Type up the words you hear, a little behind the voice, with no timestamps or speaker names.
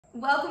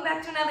Welcome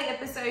back to another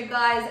episode,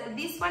 guys.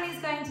 This one is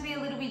going to be a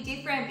little bit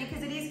different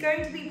because it is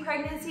going to be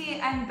pregnancy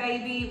and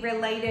baby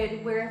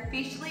related. We're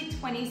officially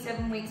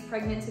 27 weeks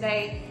pregnant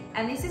today,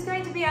 and this is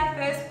going to be our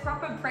first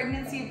proper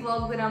pregnancy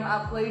vlog that I'm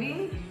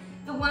uploading.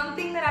 The one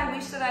thing that I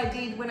wish that I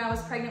did when I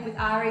was pregnant with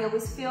Aria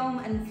was film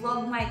and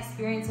vlog my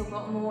experience a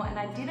lot more, and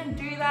I didn't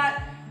do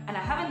that, and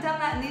I haven't done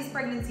that in this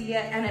pregnancy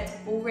yet, and it's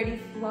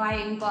already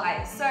flying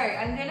by. So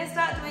I'm gonna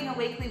start doing a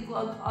weekly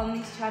vlog on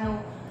this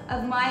channel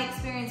of my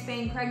experience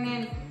being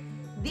pregnant.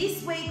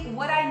 This week,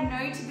 what I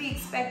know to be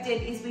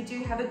expected is we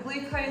do have a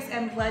glucose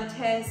and blood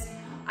test.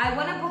 I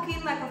want to book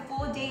in like a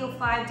 4D or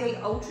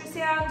 5D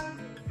ultrasound,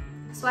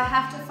 so I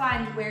have to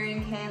find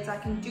wearing cans. I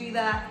can do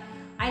that.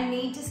 I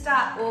need to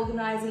start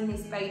organising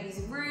this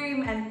baby's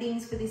room and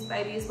things for this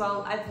baby as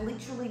well. I've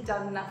literally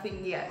done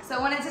nothing yet. So I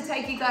wanted to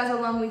take you guys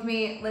along with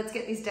me. Let's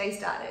get this day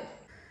started.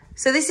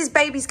 So this is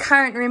baby's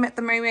current room at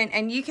the moment,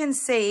 and you can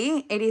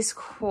see it is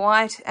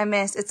quite a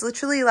mess. It's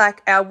literally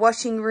like our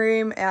washing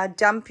room, our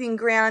dumping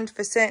ground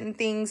for certain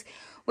things.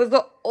 We've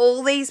got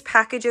all these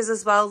packages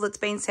as well that's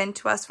been sent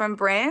to us from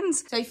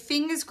brands. So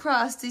fingers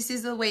crossed this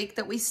is the week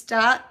that we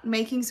start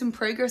making some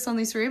progress on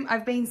this room.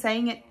 I've been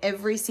saying it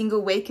every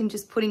single week and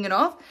just putting it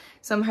off.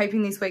 So I'm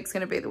hoping this week's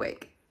gonna be the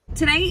week.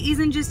 Today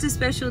isn't just a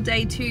special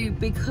day too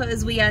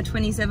because we are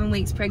 27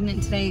 weeks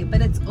pregnant today, but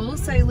it's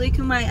also Luke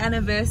and my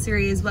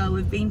anniversary as well.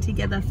 We've been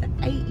together for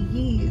 8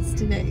 years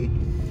today.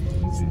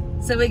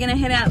 So we're gonna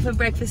head out for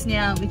breakfast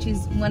now, which is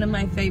one of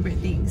my favorite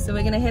things. So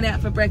we're gonna head out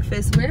for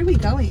breakfast. Where are we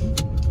going?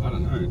 I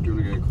don't know. Do you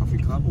want to go to Coffee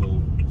Club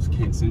or just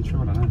Cairns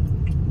Central? I don't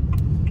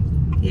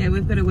know. Yeah,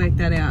 we've got to work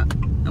that out.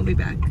 I'll be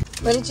back.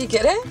 Where did you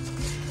get it?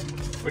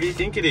 What do you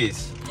think it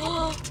is?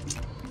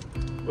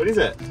 What is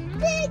it?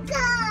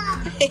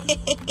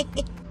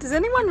 Does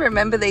anyone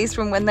remember these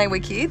from when they were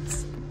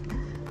kids?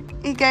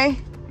 Here you go.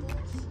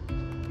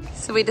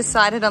 So we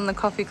decided on the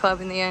Coffee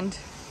Club in the end.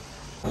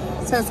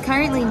 So it's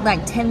currently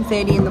like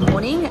 10:30 in the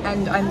morning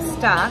and I'm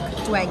stuck.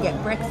 Do I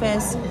get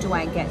breakfast? Do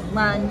I get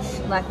lunch?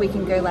 Like we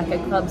can go like a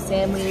club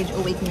sandwich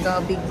or we can go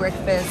a big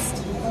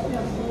breakfast.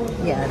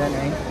 Yeah, I don't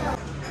know.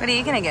 What are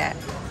you gonna get?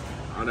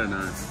 I don't know.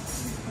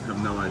 I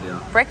have no idea.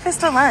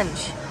 Breakfast or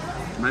lunch?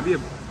 Maybe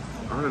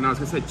I don't know. I was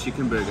gonna say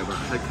chicken burger, but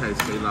I had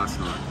KFC last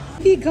night. What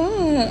have you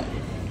got?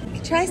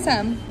 Try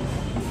some.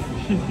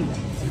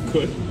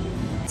 Good.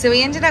 So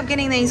we ended up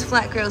getting these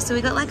flat grills. So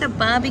we got like a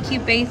barbecue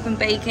beef and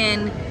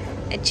bacon,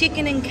 a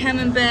chicken and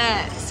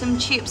camembert, some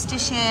chips to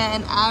share,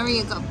 and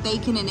Aria got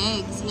bacon and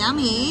eggs.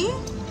 Yummy.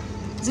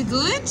 Is it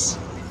good?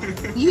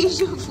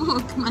 Use your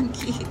fork,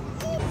 monkey.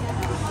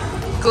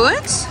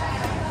 Good.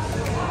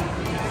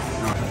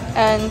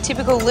 And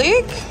typical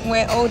Luke,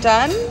 we're all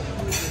done.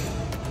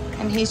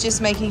 And he's just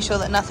making sure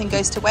that nothing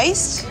goes to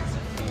waste.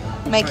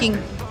 Making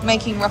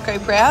Rocco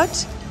proud.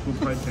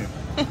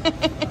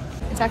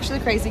 It's actually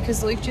crazy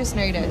because Luke just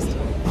noticed.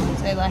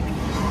 So like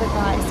the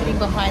guy sitting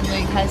behind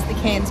Luke has the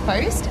Cairns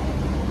Post.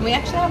 And we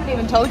actually haven't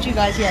even told you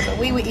guys yet, but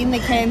we were in the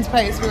Cairns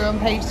Post. We were on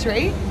page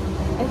 3.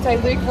 And so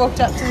Luke walked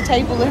up to the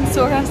table and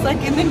saw us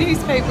like in the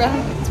newspaper.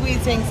 It's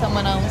weird seeing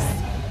someone else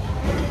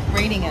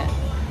reading it.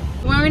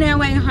 We're on our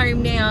way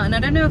home now, and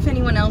I don't know if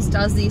anyone else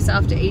does this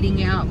after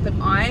eating out, but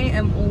I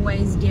am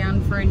always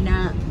down for a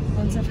nap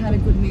once I've had a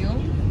good meal.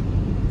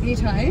 Are you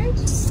tired?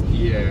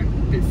 Yeah, a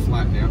bit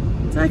flat now.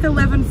 It's like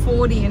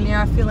 11:40 and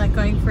now I feel like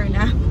going for a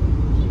nap.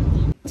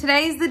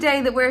 Today's the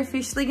day that we're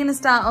officially going to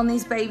start on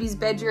this baby's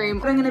bedroom.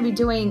 What I'm going to be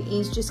doing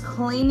is just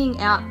cleaning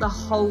out the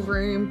whole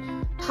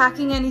room,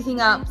 packing anything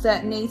up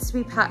that needs to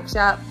be packed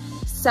up,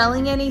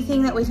 selling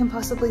anything that we can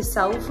possibly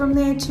sell from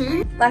there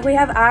too. Like we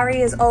have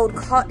Aria's old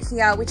cot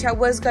here, which I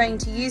was going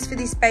to use for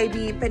this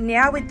baby, but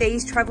now with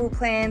these travel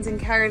plans and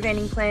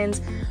caravanning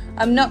plans,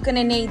 I'm not going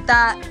to need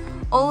that.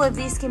 All of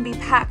this can be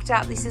packed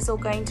up. This is all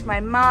going to my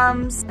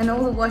mum's, and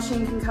all the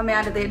washing can come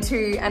out of there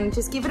too, and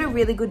just give it a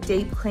really good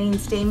deep clean,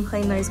 steam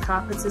clean those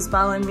carpets as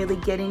well and really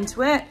get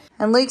into it.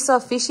 And Luke's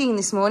off fishing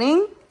this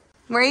morning.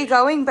 Where are you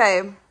going,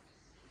 babe?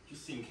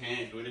 Just in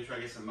Cairns. We're gonna try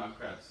to get some mud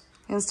crabs.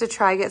 He wants to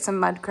try get some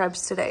mud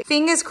crabs today.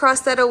 Fingers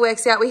crossed that all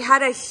works out. We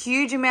had a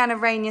huge amount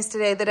of rain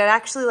yesterday that it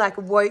actually like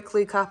woke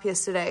Luke up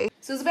yesterday.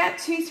 So it was about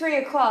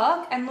 2-3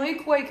 o'clock and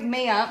Luke woke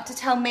me up to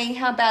tell me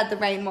how bad the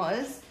rain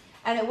was.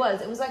 And it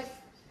was like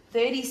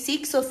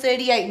 36 or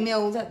 38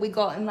 mil that we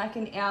got in like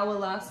an hour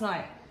last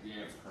night.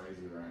 Yeah, it's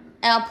crazy rain.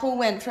 Our pool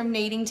went from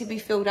needing to be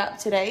filled up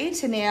today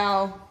to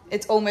now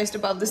it's almost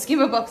above the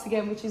skimmer box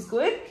again, which is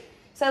good.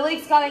 So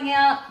Luke's going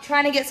out,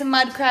 trying to get some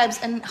mud crabs,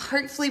 and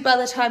hopefully by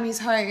the time he's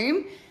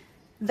home,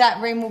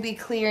 that room will be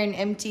clear and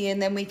empty,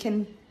 and then we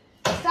can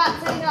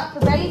start setting up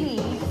the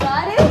baby. You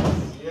excited?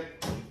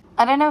 Yep.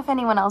 I don't know if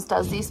anyone else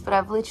does this, but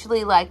I've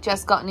literally like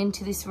just gotten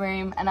into this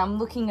room and I'm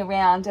looking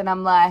around and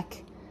I'm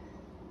like,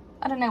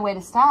 I don't know where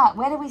to start.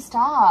 Where do we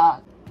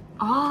start?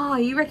 Oh,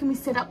 you reckon we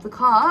set up the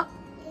cot?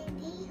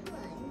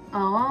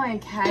 Oh,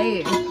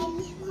 okay.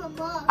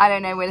 I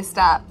don't know where to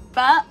start,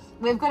 but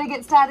we've got to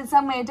get started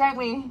somewhere, don't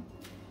we?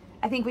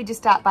 I think we just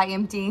start by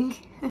emptying.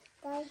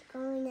 Dad's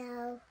going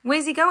now.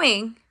 Where's he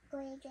going?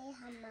 Going to get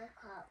hammer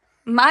cup.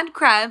 Mud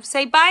crab,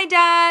 say bye,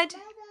 Dad.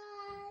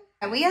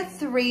 Bye-bye. We are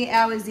 3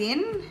 hours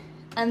in,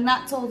 and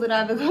that's all that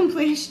I've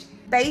accomplished.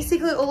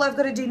 Basically, all I've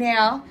got to do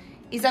now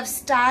is I've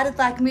started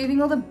like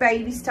moving all the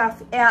baby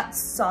stuff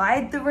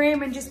outside the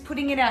room and just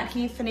putting it out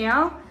here for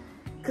now.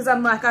 Because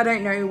I'm like, I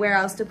don't know where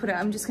else to put it.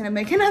 I'm just gonna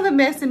make another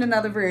mess in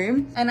another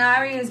room. And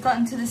Ari has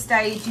gotten to the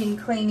stage in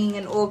cleaning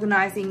and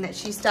organizing that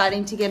she's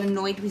starting to get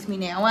annoyed with me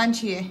now,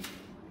 aren't you?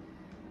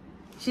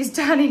 She's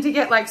starting to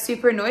get like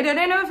super annoyed. I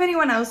don't know if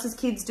anyone else's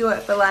kids do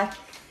it, but like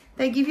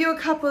they give you a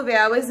couple of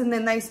hours and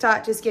then they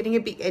start just getting a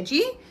bit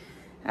edgy.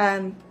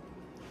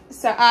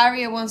 So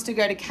Aria wants to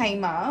go to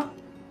Kmart.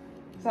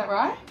 Is that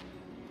right?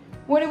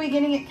 What are we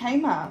getting at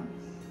Kmart?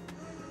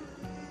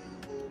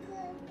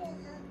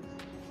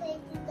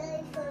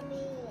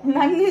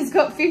 Nanya's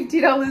got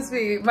 $50 for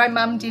you. My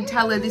mum did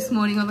tell her this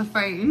morning on the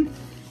phone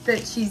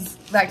that she's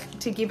like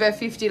to give her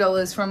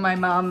 $50 from my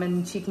mum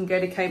and she can go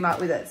to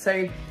Kmart with it.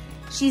 So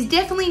she's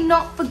definitely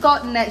not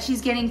forgotten that she's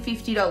getting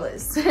 $50.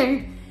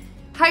 So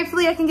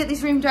hopefully I can get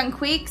this room done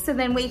quick so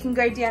then we can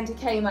go down to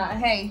Kmart.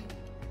 Hey,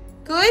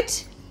 good?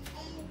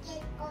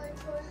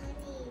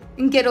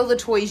 And get all the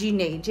toys you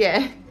need,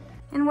 yeah.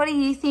 And what do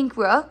you think,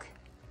 Rock?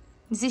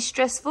 Is this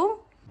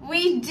stressful?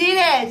 We did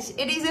it!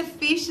 It is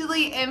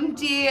officially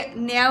empty.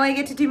 Now I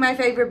get to do my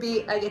favorite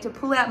bit. I get to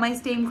pull out my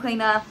steam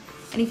cleaner.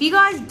 And if you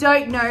guys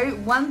don't know,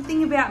 one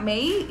thing about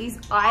me is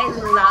I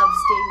love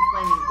steam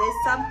cleaning.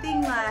 There's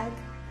something like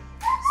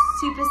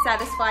super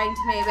satisfying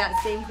to me about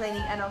steam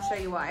cleaning, and I'll show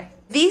you why.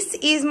 This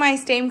is my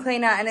steam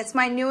cleaner and it's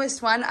my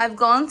newest one. I've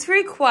gone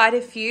through quite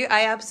a few.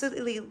 I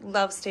absolutely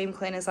love steam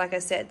cleaners, like I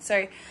said.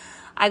 So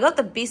I got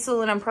the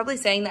Bissell, and I'm probably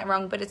saying that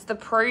wrong, but it's the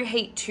Pro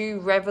Heat 2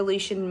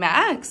 Revolution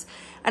Max.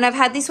 And I've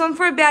had this one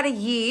for about a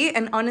year,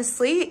 and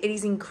honestly, it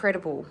is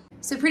incredible.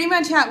 So pretty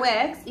much how it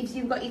works, if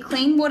you've got your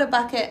clean water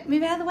bucket,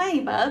 move out of the way,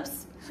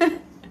 bubs.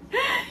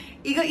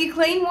 You got your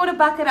clean water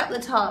bucket up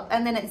the top,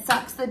 and then it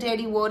sucks the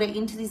dirty water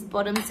into this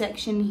bottom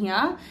section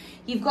here.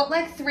 You've got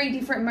like 3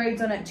 different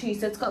modes on it too.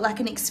 So it's got like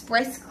an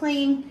express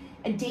clean,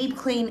 a deep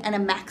clean, and a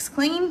max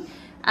clean.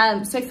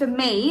 So for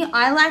me,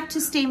 I like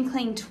to steam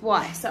clean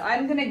twice. So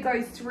I'm gonna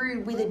go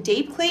through with a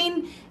deep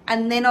clean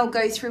and then I'll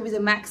go through with a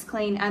max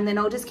clean, and then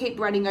I'll just keep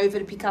running over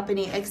to pick up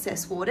any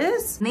excess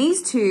waters.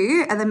 These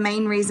two are the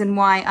main reason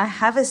why I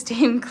have a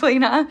steam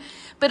cleaner,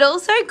 but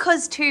also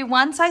because too,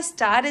 once I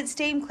started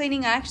steam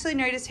cleaning, I actually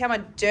noticed how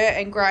much dirt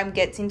and grime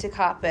gets into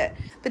carpet.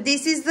 But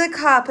this is the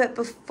carpet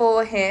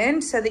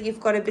beforehand, so that you've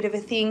got a bit of a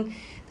thing.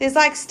 There's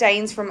like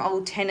stains from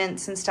old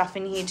tenants and stuff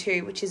in here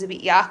too, which is a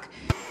bit yuck.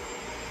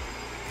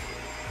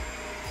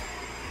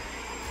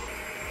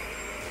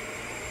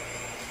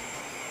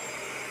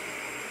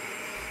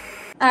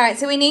 All right,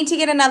 so we need to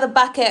get another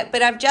bucket,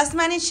 but I've just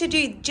managed to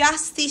do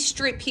just this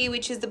strip here,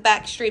 which is the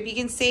back strip. You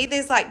can see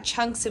there's like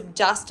chunks of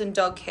dust and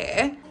dog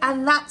hair,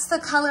 and that's the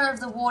color of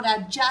the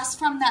water just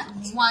from that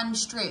one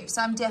strip.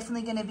 So I'm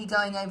definitely gonna be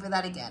going over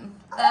that again.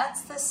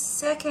 That's the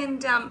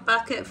second dump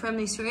bucket from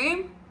this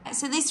room.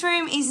 So this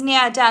room is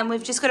now done.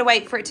 We've just gotta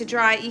wait for it to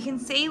dry. You can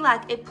see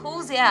like it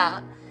pulls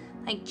out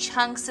like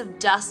chunks of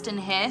dust and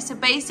hair. So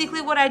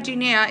basically what I do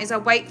now is I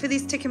wait for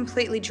this to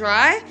completely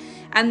dry,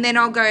 and then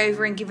I'll go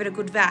over and give it a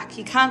good vac.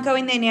 You can't go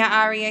in there now,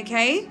 Ari,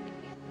 okay?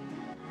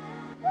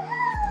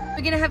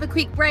 We're gonna have a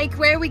quick break.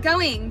 Where are we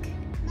going?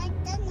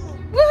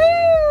 McDonald's.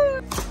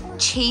 Woohoo!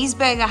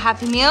 Cheeseburger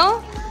Happy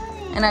Meal,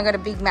 and I got a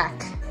Big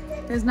Mac.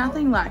 There's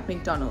nothing like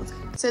McDonald's.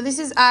 So this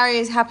is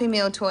Ari's Happy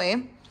Meal toy,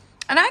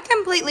 and I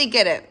completely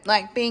get it.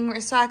 Like being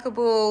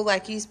recyclable,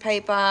 like used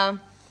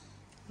paper,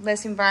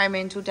 less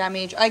environmental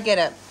damage, I get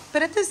it.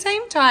 But at the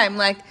same time,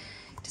 like,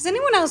 does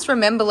anyone else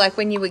remember like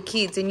when you were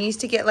kids and you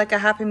used to get like a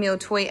Happy Meal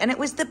toy and it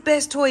was the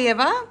best toy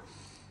ever?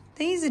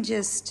 These are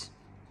just,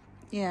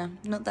 yeah,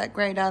 not that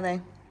great, are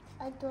they?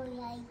 I don't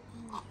like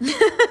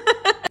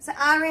it. So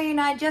Ari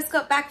and I just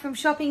got back from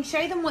shopping.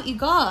 Show them what you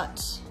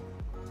got.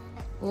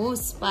 Oh,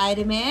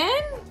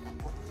 Spider-Man.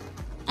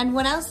 And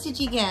what else did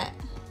you get?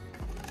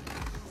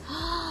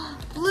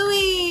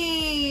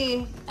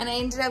 Bluey! And I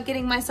ended up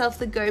getting myself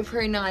the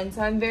GoPro 9,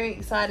 so I'm very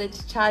excited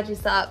to charge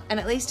this up. And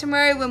at least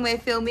tomorrow when we're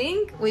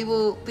filming, we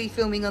will be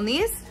filming on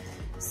this.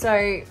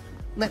 So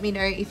let me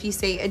know if you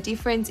see a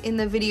difference in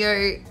the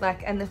video,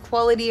 like, and the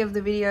quality of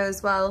the video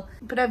as well.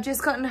 But I've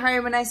just gotten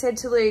home and I said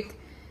to Luke,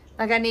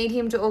 like, I need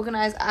him to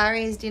organize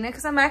Ari's dinner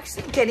because I'm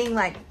actually getting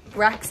like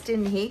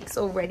Braxton Hicks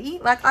already.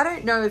 Like, I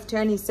don't know if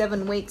turning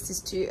 7 weeks is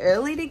too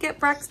early to get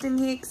Braxton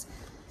Hicks.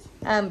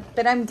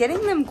 But I'm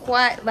getting them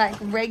quite like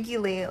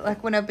regularly.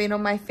 Like when I've been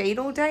on my feet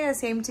all day, I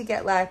seem to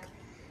get like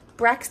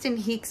Braxton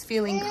Hicks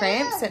feeling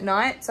cramps at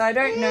night. So I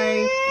don't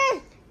know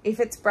if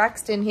it's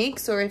Braxton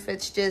Hicks or if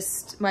it's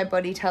just my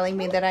body telling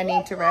me that I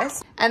need to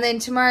rest. And then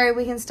tomorrow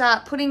we can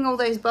start putting all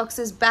those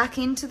boxes back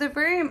into the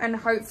room and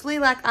hopefully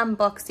like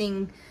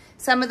unboxing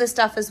some of the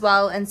stuff as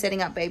well and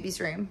setting up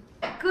baby's room.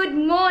 Good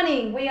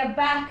morning, we are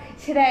back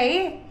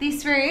today.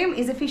 This room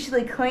is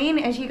officially clean.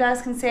 As you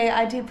guys can see,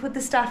 I did put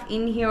the stuff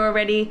in here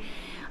already.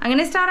 I'm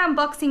gonna start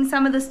unboxing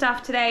some of the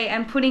stuff today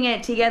and putting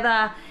it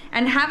together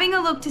and having a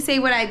look to see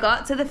what I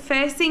got. So the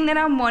first thing that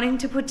I'm wanting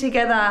to put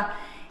together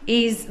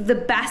is the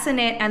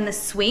bassinet and the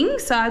swing.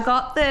 So I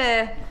got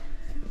the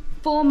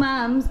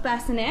 4Mums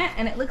bassinet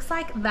and it looks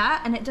like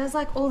that, and it does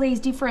like all these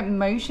different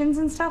motions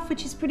and stuff,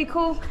 which is pretty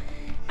cool.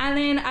 And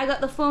then I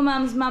got the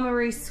 4Mums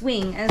Mummaroo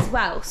swing as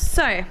well.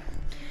 So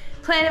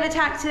plan of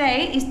attack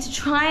today is to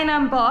try and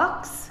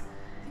unbox.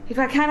 If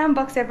I can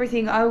unbox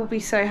everything, I will be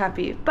so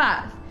happy.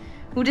 But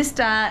we'll just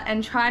start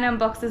and try and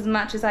unbox as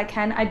much as I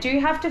can. I do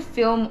have to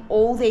film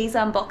all these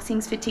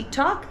unboxings for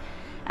TikTok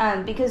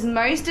because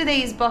most of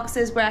these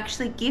boxes were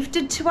actually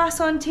gifted to us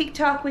on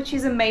TikTok, which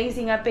is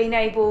amazing. I've been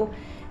able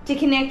to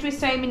connect with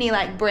so many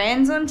like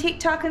brands on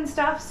TikTok and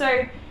stuff.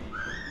 So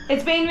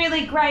it's been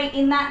really great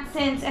in that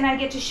sense, and I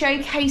get to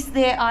showcase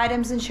their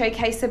items and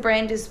showcase the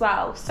brand as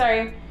well.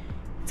 So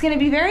it's gonna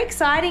be very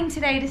exciting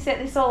today to set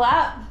this all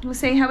up. We'll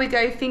see how we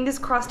go. Fingers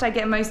crossed I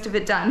get most of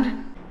it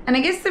done. And I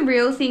guess the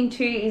real thing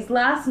too is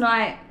last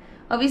night,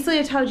 obviously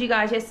I told you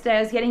guys yesterday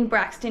I was getting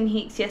Braxton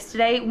Hicks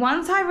yesterday.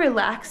 Once I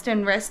relaxed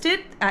and rested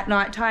at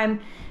night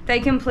time, they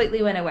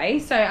completely went away.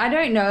 So I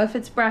don't know if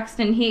it's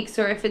Braxton Hicks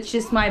or if it's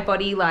just my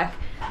body, like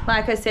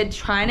I said,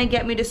 trying to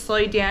get me to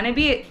slow down a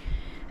bit.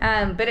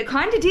 But it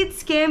kind of did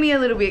scare me a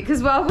little bit,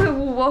 because while we were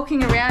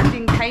walking around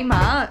in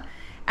Kmart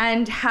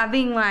and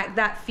having like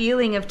that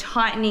feeling of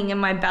tightening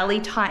and my belly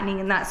tightening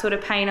and that sort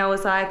of pain, I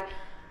was like,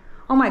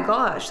 oh my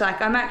gosh,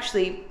 like I'm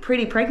actually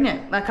pretty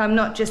pregnant. Like I'm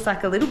not just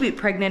like a little bit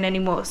pregnant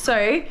anymore.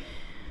 So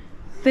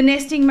the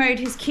nesting mode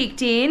has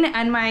kicked in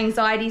and my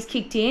anxiety's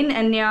kicked in,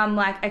 and now I'm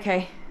like,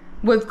 okay,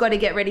 we've got to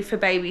get ready for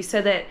baby,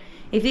 so that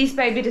if this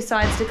baby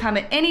decides to come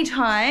at any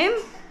time,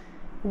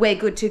 we're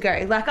good to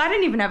go. Like I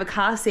don't even have a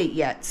car seat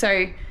yet,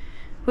 so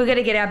we're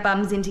gonna get our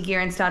bums into gear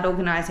and start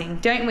organizing,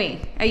 don't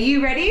we? Are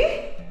you ready?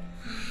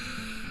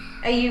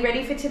 Are you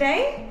ready for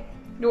today?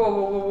 Whoa,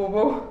 whoa, whoa, whoa,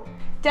 whoa.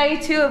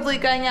 Day 2 of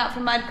Luke going out for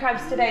mud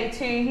crabs today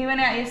too. He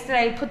went out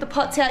yesterday, put the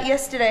pots out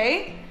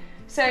yesterday.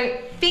 So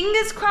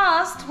fingers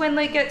crossed when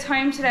Luke gets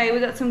home today,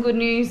 we got some good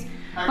news.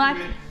 Like,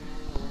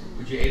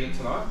 would you eat it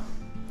tonight?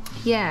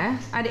 Yeah,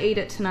 I'd eat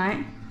it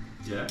tonight.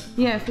 Yeah?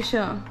 Yeah, for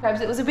sure.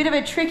 Crabs, it was a bit of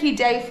a tricky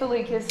day for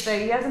Luke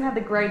yesterday. He hasn't had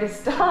the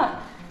greatest start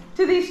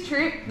to this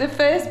trip. The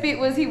first bit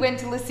was he went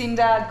to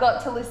Lucinda,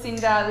 got to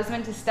Lucinda, was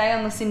meant to stay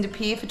on Lucinda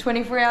Pier for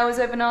 24 hours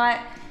overnight,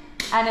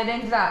 and it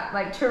ended up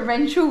like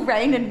torrential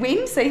rain and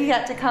wind, so he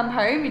had to come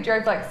home. He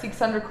drove like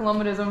 600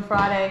 kilometers on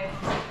Friday.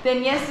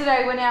 Then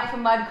yesterday went out for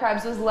mud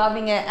crabs, was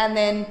loving it, and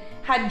then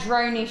had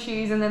drone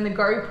issues, and then the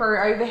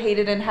GoPro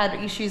overheated and had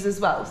issues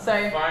as well.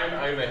 So Phone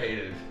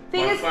overheated.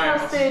 fingers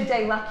crossed, third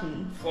day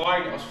lucky.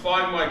 I was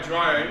flying my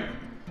drone,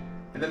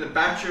 and then the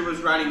battery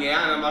was running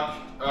out, and I'm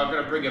like, oh, I'm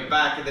gonna bring it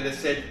back, and then it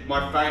said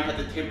my phone had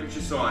the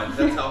temperature sign.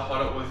 That's how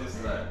hot it was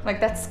yesterday. Like,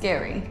 that's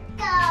scary.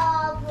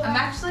 I'm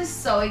actually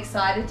so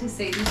excited to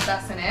see this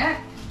bassinet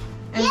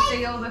and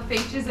see all the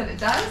features that it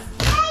does.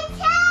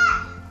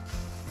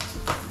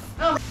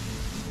 Oh.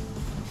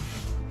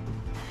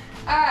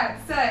 Alright,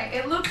 so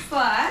it looks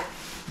like...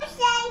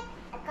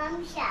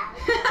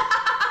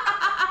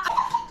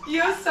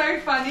 You're so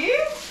funny.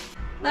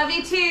 Love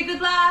you too,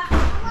 good luck.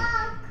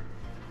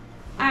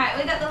 Alright,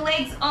 we got the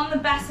legs on the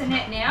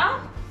bassinet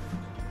now.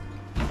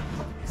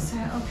 So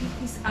I'll pick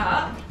this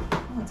up.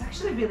 Oh, it's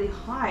actually really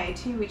high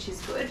too, which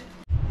is good.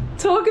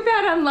 Talk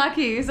about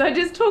unlucky. So I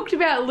just talked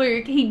about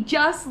Luke. He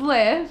just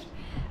left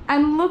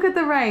and look at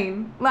the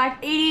rain. Like,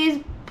 it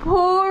is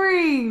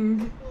pouring.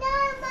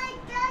 No, my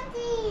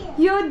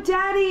daddy. Your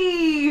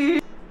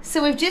daddy.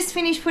 So we've just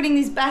finished putting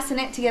this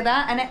bassinet together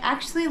and it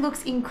actually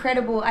looks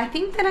incredible. I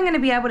think that I'm going to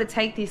be able to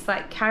take this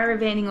like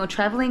caravanning or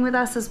traveling with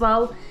us as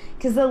well,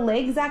 because the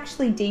legs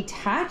actually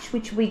detach,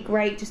 which will be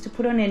great just to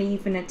put on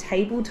even a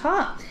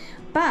tabletop.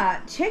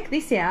 But check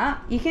this out,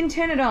 you can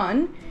turn it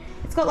on.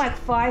 It's got like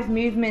 5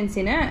 movements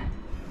in it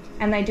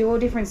and they do all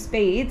different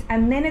speeds,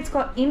 and then it's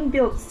got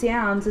inbuilt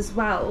sounds as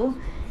well,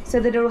 so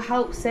that it'll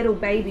help settle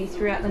baby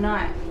throughout the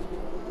night.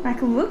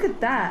 Like, look at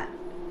that.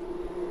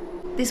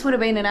 This would have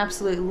been an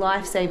absolute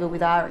lifesaver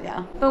with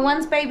Aria. But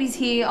once baby's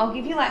here, I'll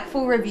give you like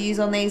full reviews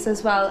on these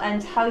as well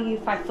and tell you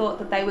if I thought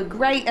that they were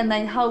great and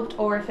they helped,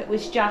 or if it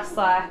was just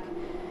like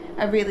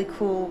a really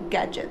cool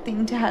gadget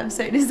thing to have,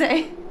 so to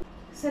say.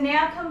 So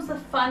now comes the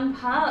fun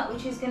part,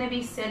 which is going to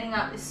be setting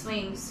up the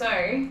swing.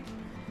 So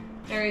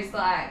there is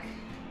like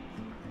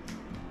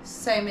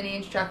so many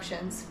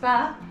instructions,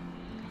 but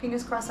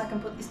fingers crossed I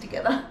can put this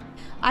together.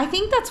 I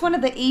think that's one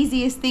of the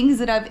easiest things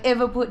that I've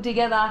ever put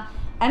together,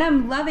 and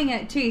I'm loving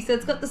it too. So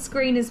it's got the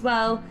screen as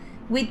well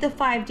with the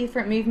 5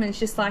 different movements,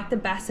 just like the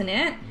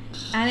bassinet,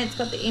 and it's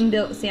got the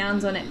inbuilt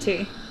sounds on it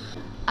too.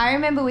 I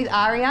remember with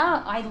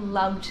Aria, I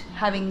loved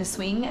having the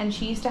swing, and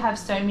she used to have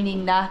so many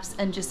naps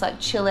and just like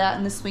chill out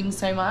in the swing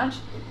so much.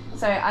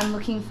 So I'm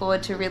looking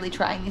forward to really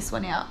trying this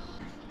one out.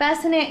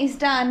 Bassinet is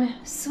done,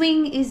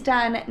 swing is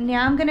done.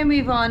 Now I'm gonna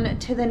move on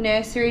to the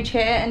nursery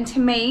chair, and to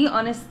me,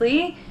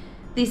 honestly,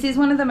 this is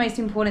one of the most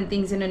important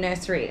things in a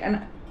nursery,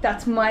 and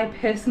that's my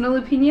personal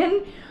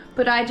opinion.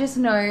 but I just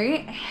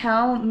know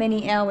how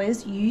many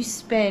hours you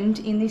spend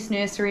in this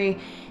nursery,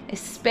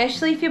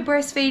 especially if you're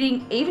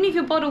breastfeeding, even if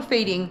you're bottle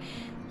feeding.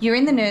 You're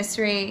in the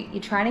nursery,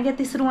 you're trying to get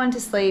this little one to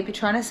sleep, you're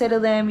trying to settle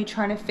them, you're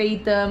trying to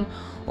feed them,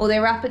 or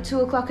they're up at 2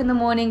 o'clock in the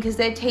morning because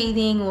they're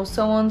teething, or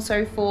so on and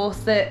so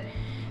forth. That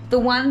the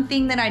one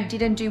thing that I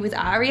didn't do with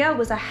Aria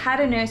was I had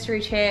a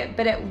nursery chair,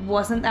 but it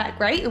wasn't that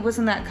great, it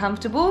wasn't that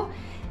comfortable.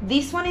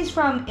 This one is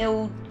from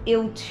Il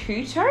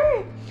Tutto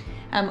or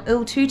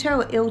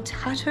Il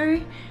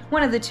Tatto,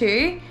 one of the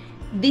two.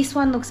 This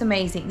one looks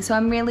amazing, so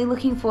I'm really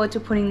looking forward to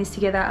putting this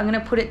together. I'm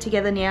gonna put it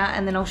together now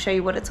and then I'll show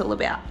you what it's all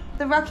about.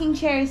 The rocking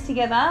chair is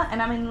together and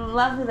I'm in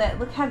love with it.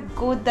 Look how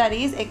good that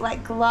is. It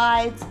like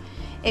glides,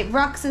 it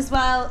rocks as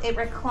well, it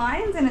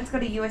reclines, and it's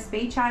got a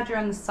USB charger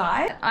on the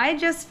side. I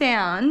just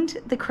found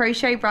the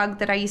crochet rug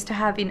that I used to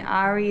have in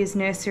Aria's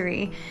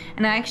nursery,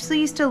 and I actually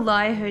used to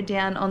lie her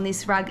down on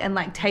this rug and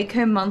like take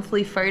her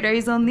monthly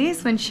photos on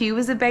this when she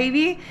was a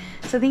baby.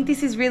 So I think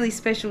this is really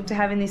special to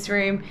have in this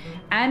room.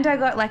 And I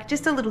got like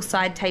just a little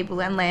side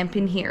table and lamp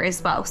in here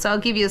as well. So I'll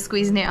give you a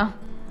squeeze now.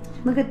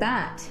 Look at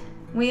that.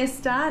 We are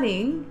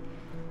starting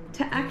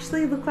to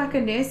actually look like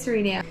a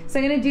nursery now. So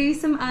I'm gonna do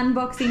some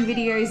unboxing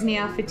videos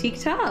now for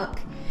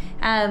TikTok.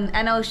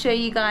 And I'll show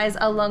you guys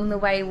along the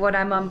way what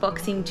I'm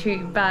unboxing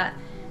too. But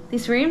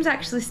this room's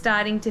actually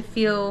starting to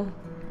feel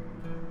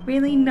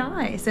really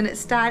nice, and it's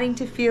starting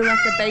to feel like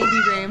a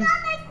baby room,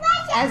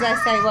 as I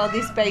say while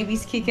this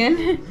baby's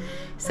kicking.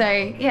 So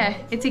yeah,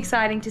 it's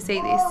exciting to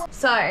see this.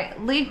 So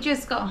Luke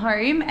just got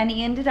home and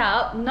he ended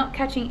up not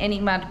catching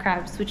any mud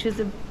crabs, which was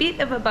a bit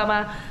of a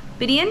bummer,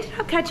 but he ended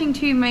up catching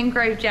 2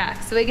 mangrove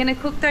jacks. So we're gonna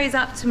cook those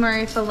up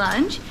tomorrow for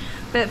lunch.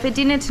 But for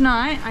dinner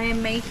tonight, I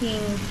am making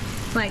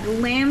like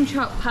lamb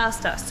chop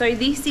pasta. So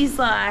this is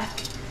like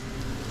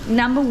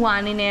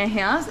 #1 in our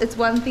house. It's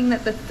one thing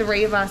that the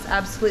 3 of us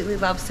absolutely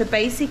love. So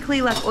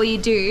basically like all you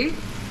do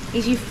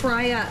is you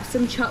fry up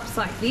some chops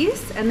like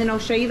this, and then I'll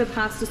show you the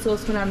pasta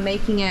sauce when I'm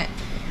making it.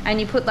 And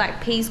you put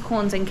like peas,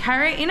 corns and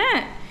carrot in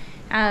it.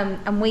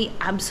 And we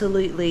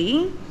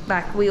absolutely,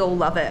 like we all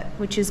love it,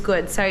 which is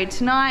good. So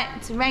tonight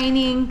it's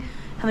raining,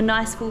 have a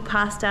nice full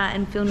pasta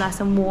and feel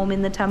nice and warm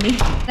in the tummy.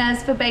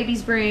 As for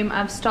baby's room,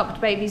 I've stopped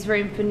baby's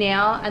room for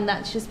now, and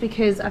that's just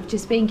because I've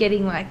just been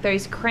getting like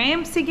those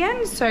cramps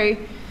again. So I'm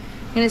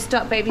gonna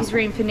stop baby's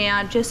room for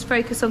now, just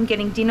focus on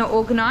getting dinner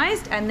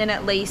organized, and then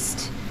at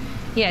least,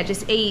 yeah,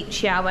 just eat,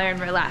 shower and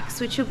relax,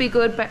 which will be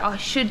good. But I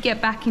should get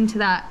back into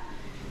that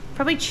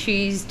probably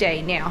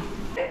Tuesday now.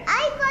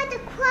 I got a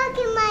crab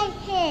in my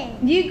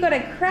hand. You got a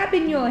crab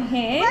in your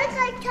hand? Was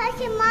I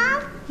touching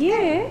Mom?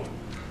 Yeah.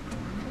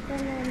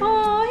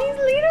 Oh, he's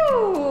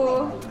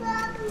little.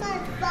 Crab in my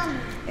thumb.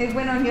 It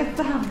went on your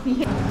thumb.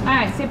 Yeah.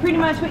 Alright, so pretty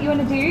much what you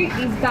want to do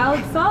is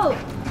garlic salt,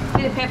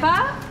 bit of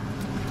pepper.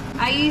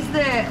 I use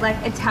the like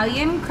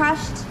Italian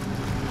crushed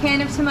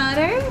can of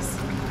tomatoes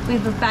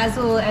with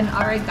basil and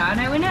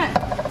oregano in it.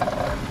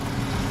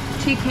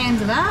 2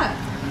 cans of that.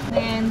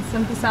 And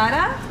some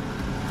passata.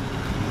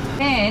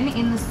 Then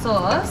in the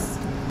sauce,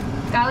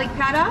 garlic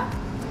powder,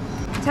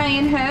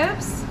 Italian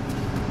herbs.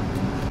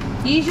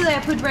 Usually I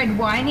put red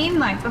wine in,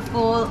 like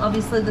before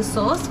obviously the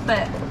sauce,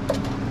 but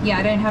yeah,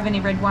 I don't have any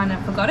red wine, I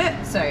forgot it,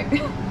 so.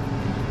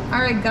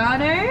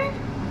 Oregano.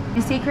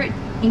 The secret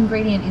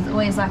ingredient is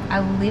always like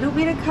a little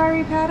bit of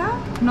curry powder,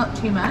 not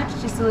too much,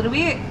 just a little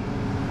bit.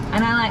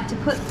 And I like to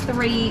put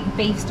 3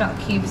 beef stock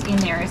cubes in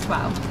there as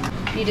well.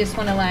 You just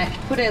want to like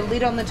put a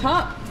lid on the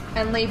top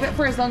and leave it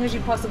for as long as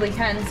you possibly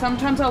can.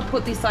 Sometimes I'll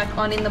put this like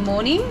on in the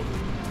morning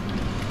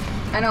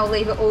and I'll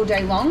leave it all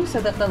day long so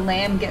that the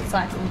lamb gets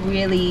like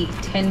really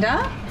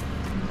tender.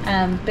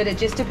 But it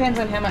just depends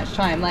on how much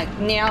time. Like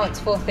now it's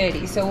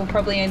 4:30, so we'll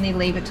probably only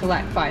leave it till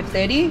like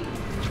 5:30,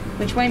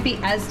 which won't be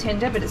as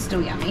tender, but it's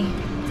still yummy.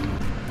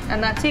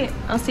 And that's it.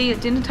 I'll see you at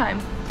dinner time.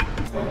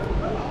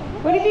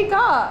 What have you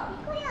got?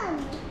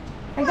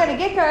 I got a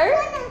gecko.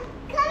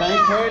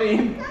 Don't hurt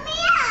him. Come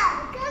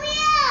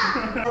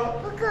here.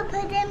 Look up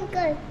at them,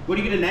 go. What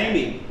are you going to name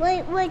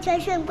him? Wait,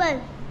 touch him,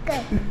 go. Go.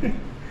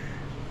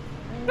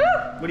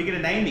 What are you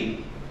going to name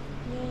him?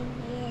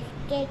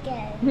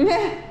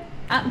 Gecko.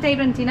 Update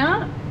on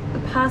dinner. The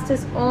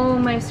pasta's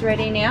almost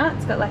ready now.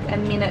 It's got like a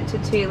minute to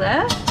 2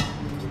 left.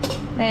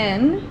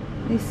 Then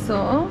this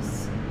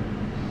sauce.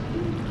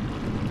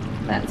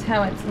 That's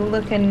how it's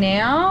looking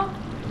now.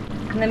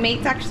 And the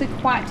meat's actually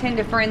quite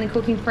tender for only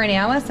cooking for an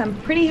hour, so I'm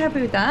pretty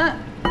happy with that.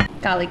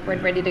 Garlic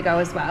bread ready to go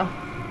as well.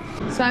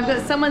 So I've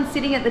got someone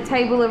sitting at the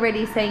table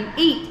already saying,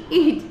 eat,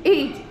 eat,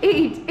 eat,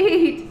 eat,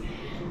 eat.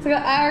 So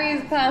I've got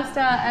Aria's pasta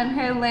and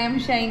her lamb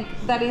shank.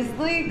 That is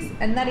Luke's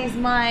and that is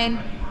mine.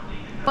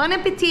 Bon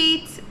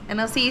appetit,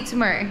 and I'll see you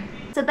tomorrow.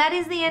 So that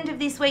is the end of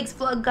this week's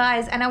vlog,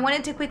 guys, and I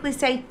wanted to quickly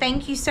say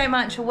thank you so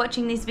much for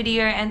watching this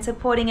video and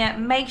supporting it.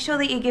 Make sure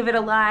that you give it a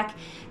like.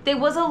 There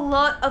was a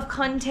lot of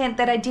content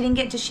that I didn't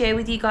get to share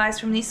with you guys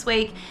from this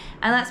week,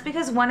 and that's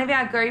because one of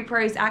our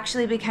GoPros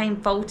actually became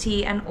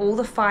faulty and all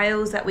the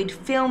files that we'd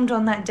filmed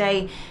on that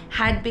day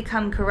had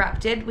become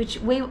corrupted, which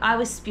I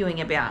was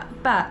spewing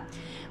about. But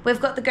we've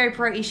got the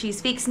GoPro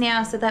issues fixed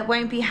now, so that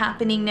won't be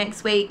happening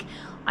next week.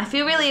 I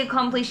feel really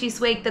accomplished this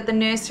week that the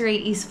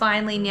nursery is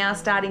finally now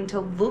starting to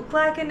look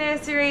like a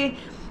nursery.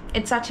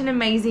 It's such an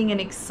amazing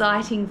and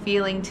exciting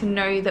feeling to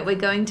know that we're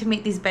going to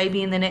meet this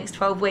baby in the next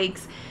 12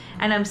 weeks.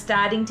 And I'm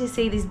starting to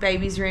see this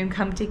baby's room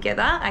come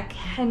together. I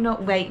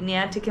cannot wait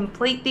now to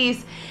complete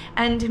this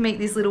and to meet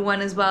this little one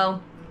as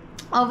well.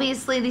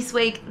 Obviously this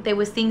week there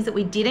was things that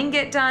we didn't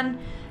get done,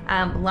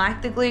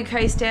 like the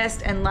glucose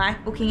test and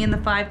like booking in the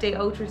 5D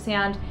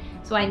ultrasound.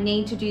 So I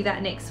need to do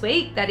that next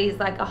week. That is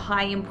like a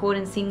high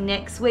importance thing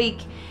next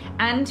week.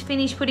 And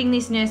finish putting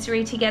this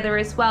nursery together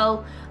as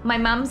well. My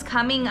mum's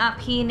coming up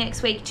here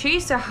next week too,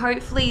 so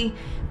hopefully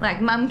like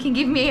mum can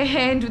give me a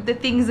hand with the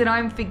things that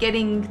I'm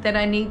forgetting that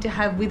I need to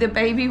have with a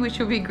baby, which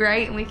will be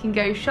great, and we can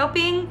go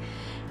shopping.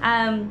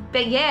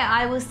 But yeah,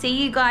 I will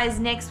see you guys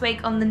next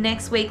week on the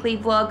next weekly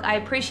vlog. I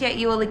appreciate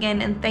you all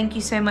again, and thank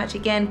you so much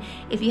again.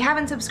 If you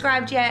haven't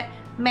subscribed yet,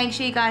 make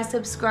sure you guys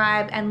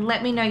subscribe and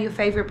let me know your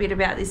favorite bit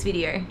about this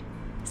video.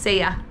 See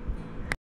ya.